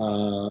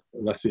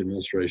 left the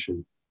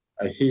administration.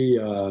 He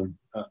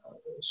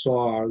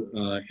saw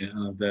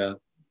that,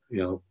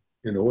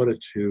 in order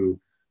to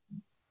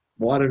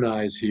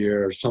modernize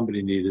here,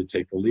 somebody needed to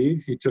take the lead.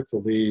 He took the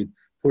lead,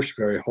 pushed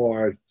very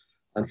hard.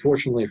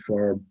 Unfortunately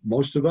for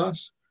most of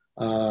us,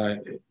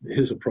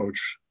 his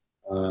approach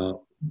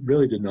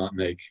really did not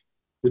work.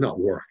 Did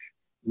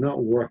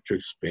not work to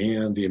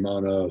expand the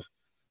amount of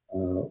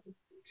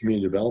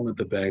community development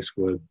that banks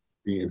would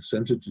be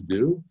incented to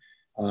do,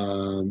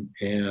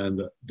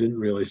 and didn't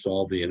really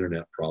solve the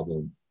internet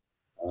problem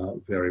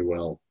very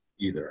well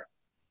either.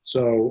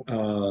 So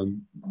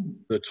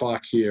the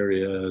talk here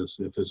is,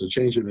 if there's a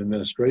change of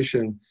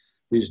administration,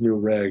 these new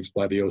regs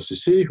by the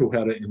OCC, who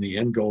had it in the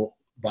end go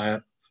by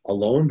it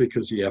alone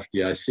because the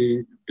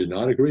FDIC did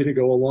not agree to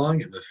go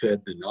along and the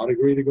Fed did not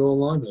agree to go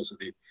along. Those are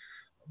the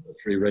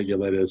 3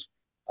 regulators.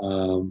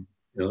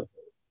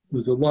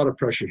 There's a lot of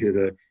pressure here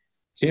to,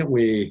 can't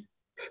we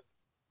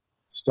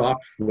stop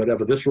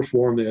whatever this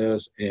reform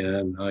is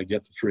and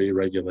get the 3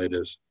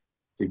 regulators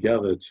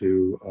together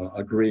to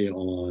agree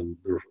on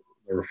the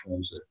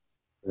reforms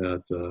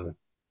that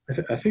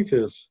I think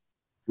there's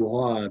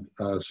broad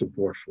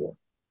support for.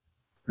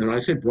 And when I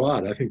say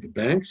broad, I think the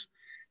banks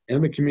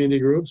and the community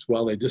groups,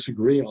 while they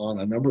disagree on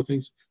a number of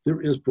things,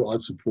 there is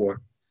broad support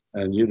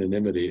and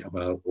unanimity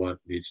about what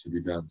needs to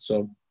be done.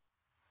 So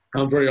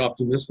I'm very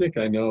optimistic.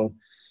 I know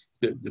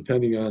that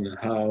depending on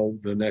how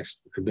the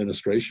next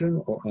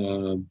administration,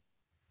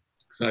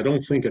 because I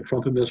don't think a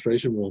Trump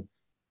administration will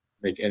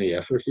make any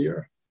effort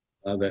here.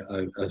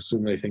 I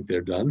assume they think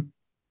they're done.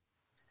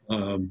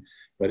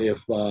 But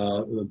if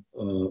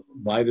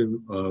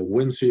Biden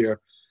wins here,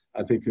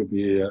 I think there'll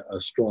be a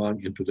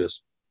strong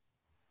impetus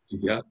to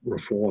get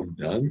reform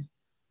done.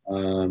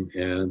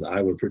 And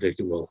I would predict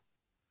it will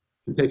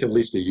take at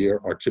least a year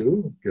or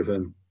 2,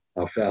 given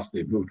how fast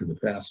they've moved in the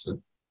past.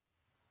 And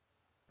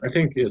I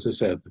think, as I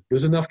said,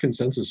 there's enough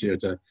consensus here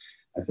to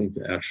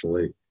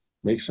actually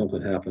make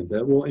something happen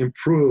that will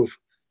improve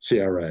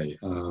CRA.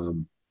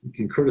 You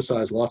can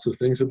criticize lots of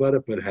things about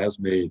it, but it has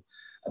made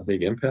a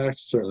big impact.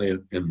 Certainly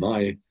in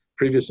my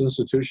previous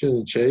institution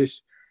in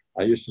Chase,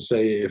 I used to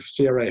say if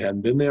CRA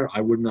hadn't been there,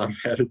 I would not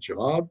have had a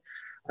job.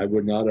 I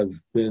would not have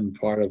been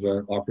part of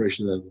an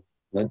operation that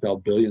lent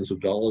out billions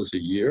of dollars a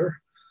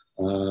year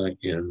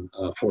in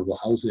affordable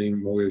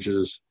housing,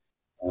 mortgages,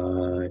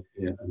 and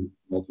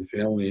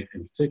multifamily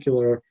in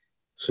particular,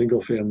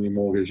 single family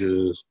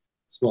mortgages,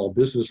 small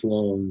business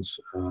loans,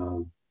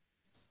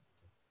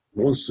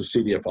 loans to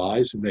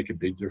CDFIs who make a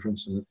big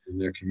difference in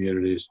their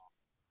communities.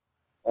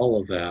 All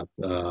of that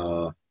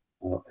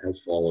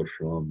has followed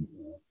from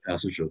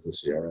passage of the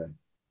CRA.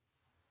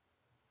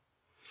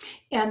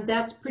 And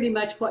that's pretty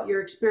much what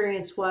your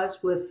experience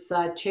was with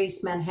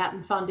Chase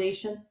Manhattan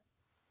Foundation?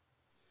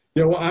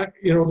 Yeah, well,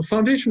 the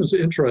foundation was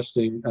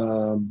interesting.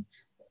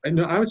 And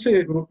I would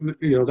say,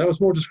 that was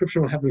more description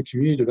of what happened in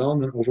community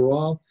development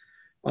overall.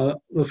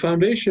 The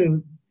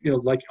foundation,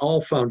 like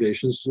all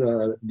foundations,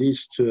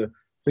 needs to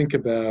think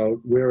about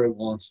where it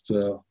wants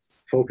to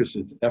focus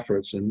its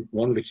efforts. And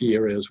one of the key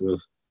areas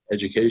was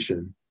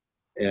education.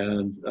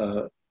 And,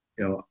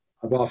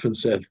 I've often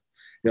said,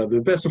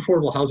 the best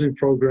affordable housing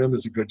program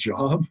is a good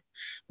job.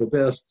 The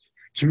best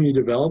community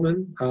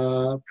development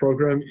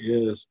program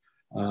is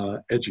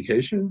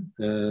education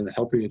and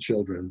helping the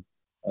children.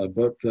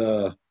 But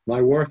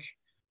my work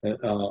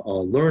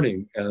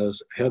learning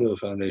as head of the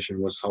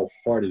foundation was how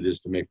hard it is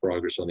to make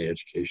progress on the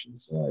education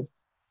side.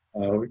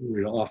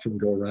 We often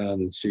go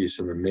around and see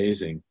some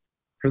amazing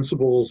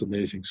principles,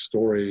 amazing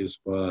stories,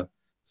 but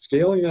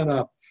scaling that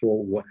up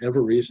for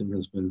whatever reason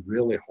has been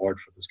really hard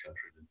for this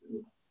country to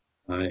do.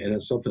 And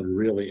it's something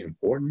really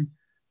important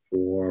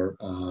for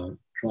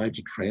trying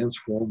to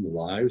transform the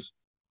lives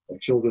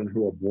of children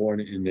who are born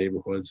in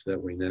neighborhoods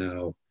that we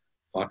now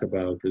talk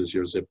about as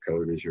your zip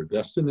code is your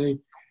destiny.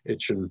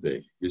 It shouldn't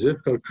be. Your zip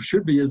code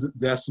should be your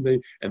destiny,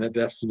 and that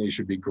destiny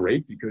should be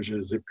great because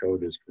your zip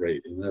code is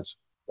great. And that's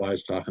why I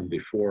was talking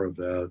before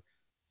about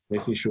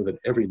making sure that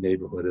every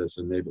neighborhood is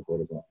a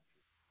neighborhood of all.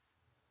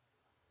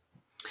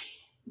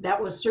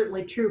 That was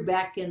certainly true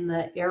back in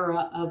the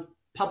era of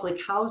public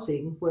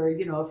housing, where,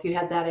 if you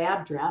had that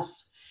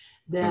address,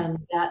 then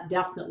that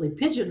definitely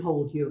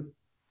pigeonholed you.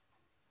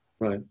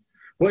 Right.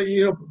 Well,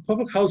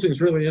 public housing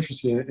is really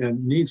interesting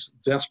and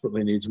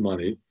desperately needs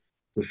money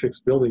to fix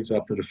buildings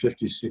up that are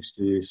 50,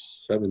 60,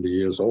 70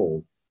 years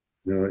old.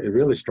 It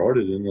really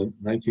started in the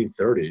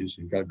 1930s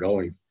and got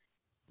going.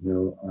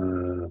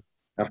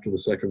 After the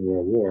Second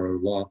World War, a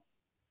lot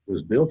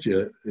was built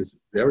yet. It's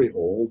very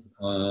old.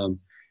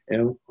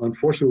 And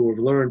unfortunately, what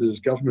we've learned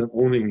is government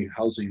owning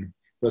housing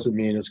doesn't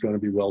mean it's going to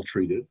be well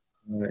treated.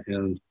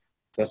 And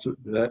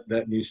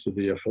that needs to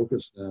be a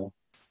focus now.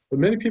 But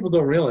many people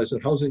don't realize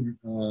that housing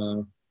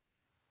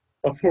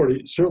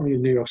authority, certainly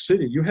in New York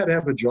City, you had to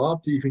have a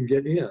job to even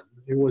get in.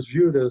 It was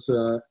viewed as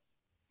a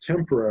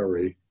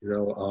temporary,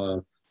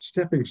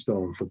 stepping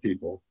stone for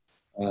people,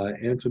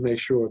 and to make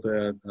sure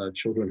that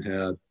children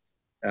had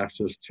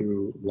access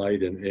to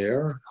light and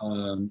air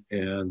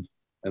and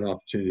an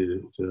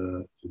opportunity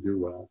to do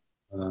well.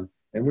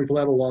 And we've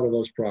let a lot of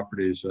those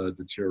properties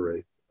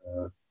deteriorate.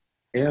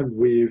 And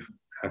we've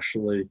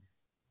actually,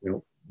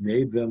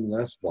 made them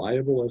less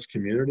viable as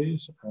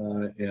communities.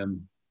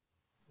 And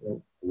a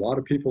lot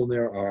of people in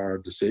there are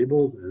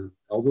disabled and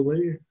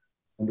elderly.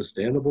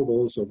 Understandable,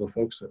 those are the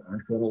folks that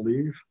aren't going to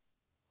leave.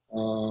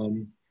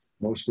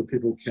 Most of the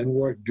people can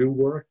do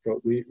work,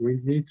 but we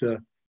need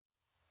to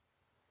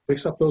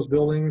fix up those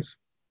buildings,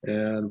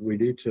 and we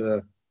need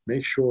to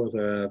make sure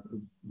that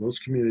those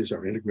communities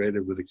are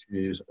integrated with the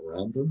communities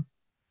around them.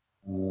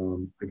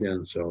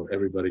 Again, so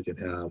everybody can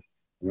have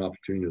an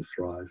opportunity to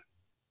thrive.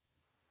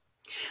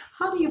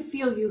 How do you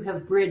feel you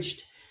have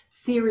bridged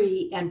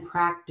theory and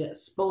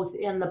practice, both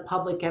in the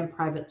public and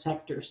private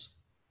sectors?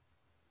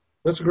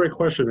 That's a great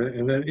question,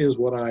 and that is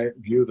what I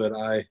view that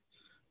I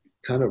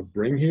kind of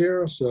bring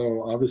here.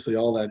 So obviously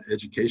all that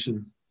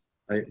education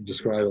I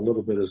describe a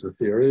little bit as the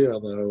theory,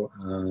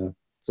 although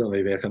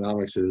certainly the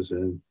economics is,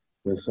 and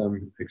to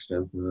some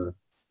extent the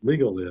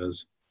legal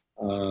is.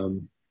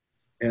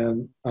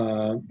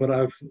 But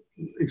I've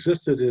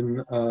existed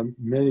in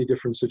many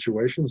different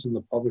situations in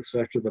the public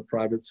sector, the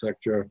private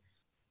sector,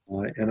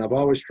 and I've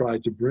always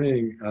tried to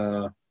bring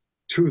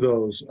to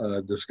those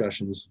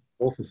discussions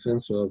both a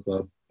sense of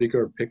a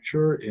bigger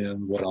picture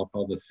in what I'll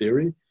call the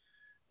theory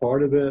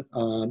part of it,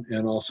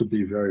 and also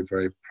be very,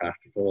 very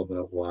practical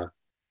about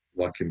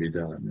what can be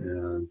done.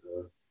 And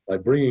by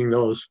bringing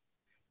those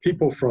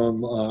people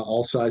from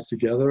all sides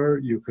together,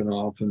 you can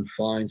often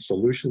find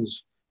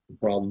solutions to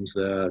problems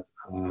that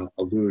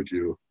elude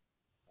you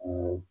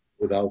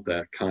without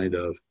that kind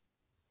of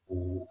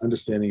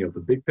understanding of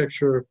the big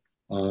picture,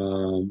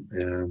 and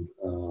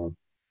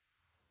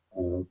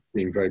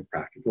being very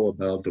practical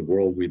about the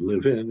world we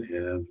live in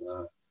and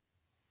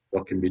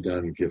what can be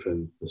done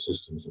given the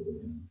systems that we're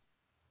in.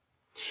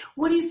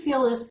 What do you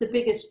feel is the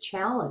biggest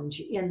challenge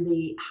in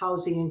the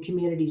housing and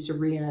communities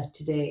arena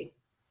today?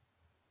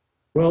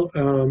 Well,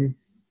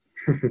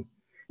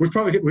 we've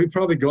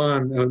probably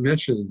gone and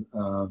mentioned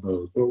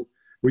those, but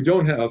we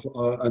don't have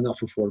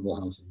enough affordable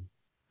housing.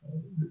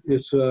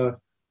 It's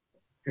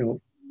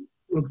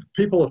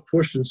people have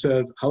pushed and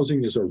said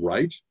housing is a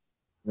right.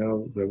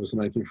 There was the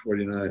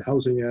 1949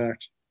 Housing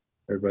Act.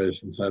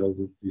 Everybody's entitled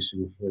to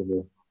decent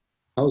affordable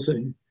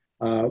housing.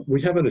 We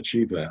haven't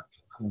achieved that.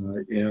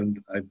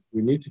 And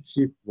we need to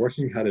keep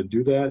working how to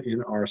do that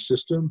in our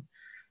system.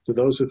 To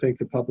those who think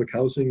that public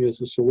housing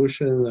is a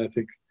solution, I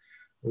think,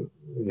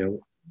 the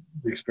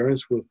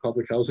experience with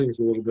public housing is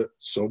a little bit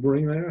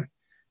sobering there.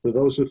 To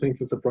those who think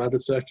that the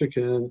private sector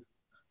can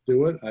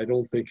do it, I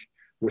don't think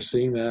we're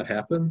seeing that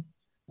happen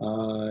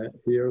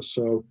here.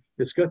 So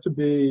it's got to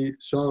be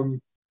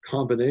some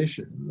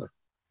combination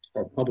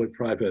of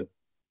public-private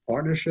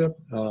partnership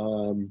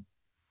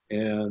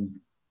and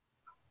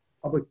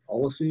public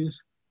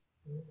policies.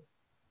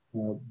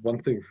 One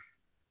thing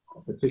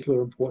of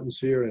particular importance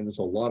here, and there's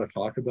a lot of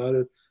talk about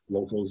it,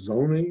 local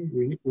zoning.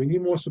 We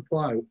need more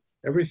supply.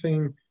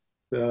 Everything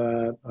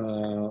that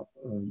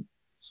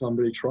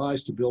somebody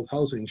tries to build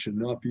housing should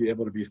not be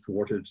able to be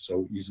thwarted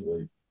so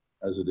easily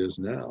as it is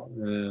now.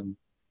 And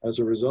as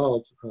a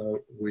result,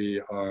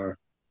 the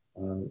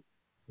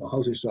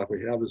housing stock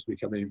we have is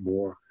becoming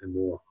more and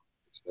more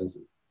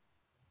expensive.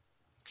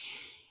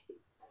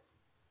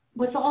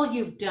 With all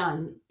you've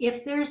done,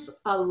 if there's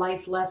a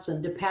life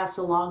lesson to pass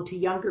along to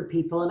younger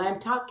people, and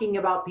I'm talking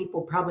about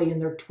people probably in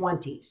their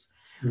 20s,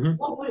 Mm-hmm.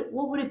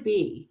 what would it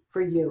be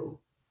for you?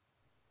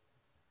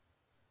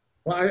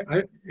 Well,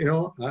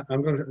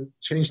 I'm going to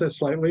change that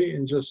slightly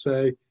and just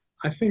say,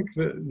 I think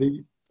that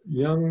the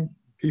young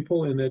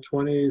people in their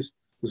 20s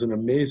is an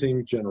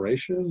amazing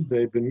generation.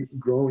 They've been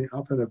growing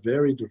up in a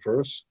very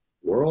diverse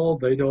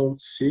world. They don't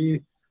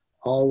see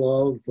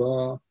all of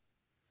the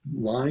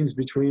lines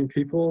between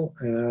people,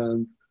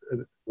 and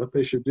what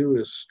they should do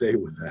is stay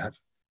with that,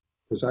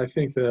 because I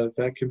think that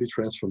that can be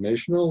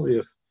transformational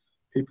if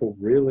people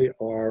really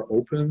are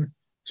open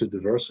to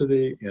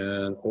diversity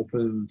and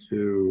open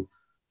to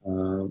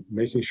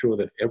making sure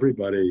that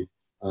everybody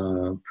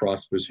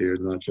prospers here,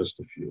 not just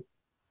a few.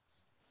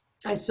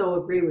 I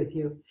so agree with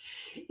you.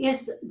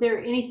 Is there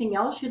anything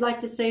else you'd like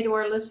to say to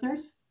our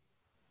listeners?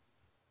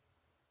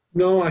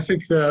 No, I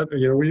think that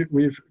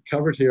we've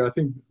covered here. I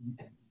think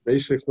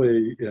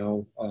basically,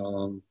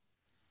 I'd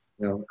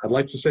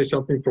like to say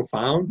something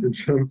profound and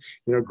some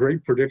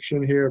great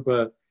prediction here,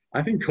 but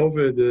I think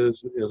COVID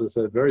is, as I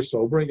said, very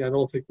sobering. I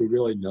don't think we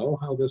really know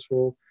how this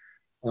will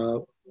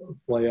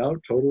play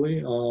out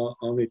totally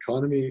on the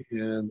economy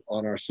and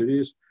on our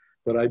cities.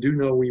 But I do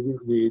know we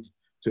need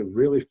to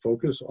really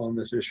focus on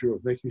this issue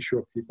of making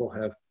sure people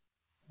have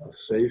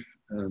safe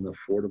and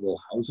affordable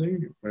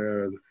housing,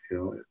 where, it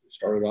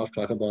started off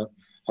talking about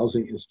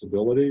housing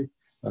instability.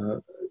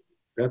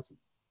 That's,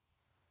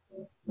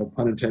 no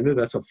pun intended,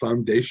 that's a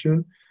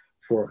foundation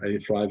for a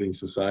thriving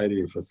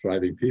society and for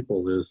thriving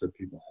people, is that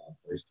people have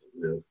a place to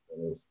live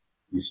that is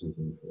decent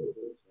and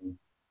affordable.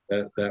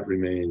 So that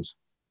remains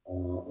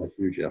a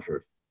huge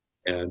effort.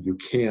 And you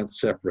can't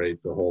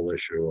separate the whole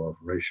issue of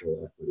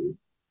racial equity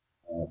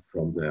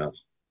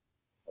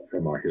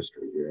from our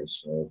history here.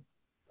 So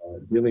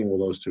dealing with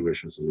those two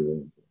issues is really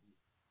important.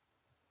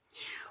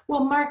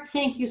 Well, Mark,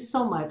 thank you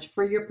so much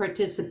for your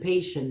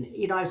participation.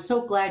 I'm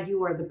so glad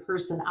you are the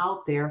person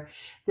out there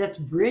that's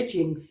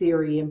bridging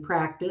theory and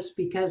practice,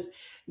 because,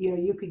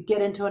 you could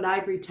get into an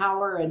ivory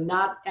tower and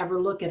not ever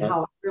look at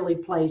how it really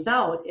plays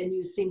out. And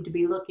you seem to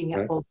be looking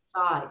at both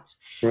sides.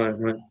 Right.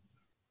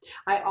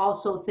 I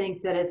also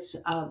think that it's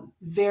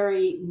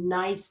very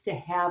nice to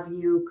have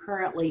you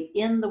currently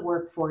in the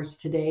workforce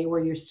today,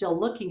 where you're still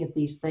looking at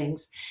these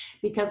things,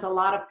 because a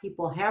lot of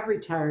people have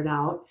retired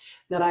out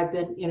that I've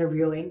been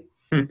interviewing.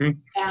 And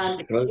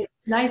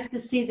it's nice to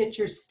see that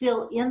you're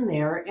still in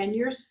there and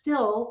you're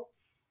still,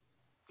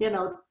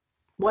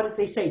 what did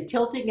they say,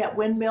 tilting at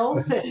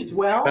windmills as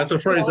well? That's a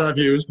phrase I've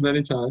used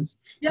many times.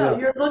 Yeah,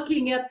 yes. You're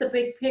looking at the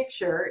big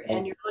picture,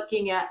 and you're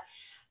looking at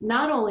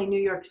not only New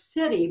York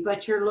City,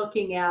 but you're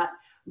looking at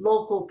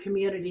local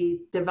community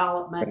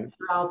development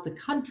throughout the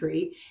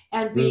country,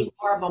 and being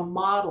more of a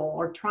model,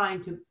 or trying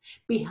to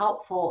be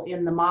helpful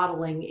in the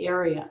modeling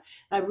area.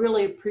 I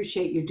really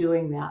appreciate you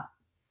doing that.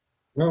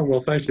 Oh, well,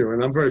 thank you.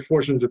 And I'm very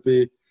fortunate to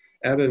be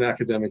at an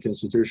academic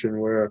institution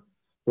where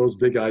those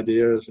big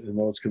ideas and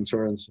those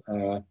concerns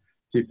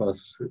keep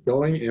us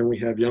going, and we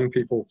have young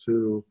people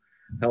to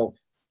help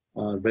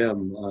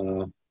them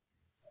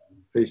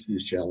face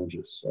these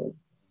challenges. So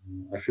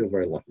I feel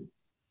very lucky.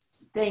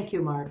 Thank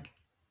you, Mark.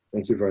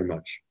 Thank you very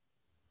much.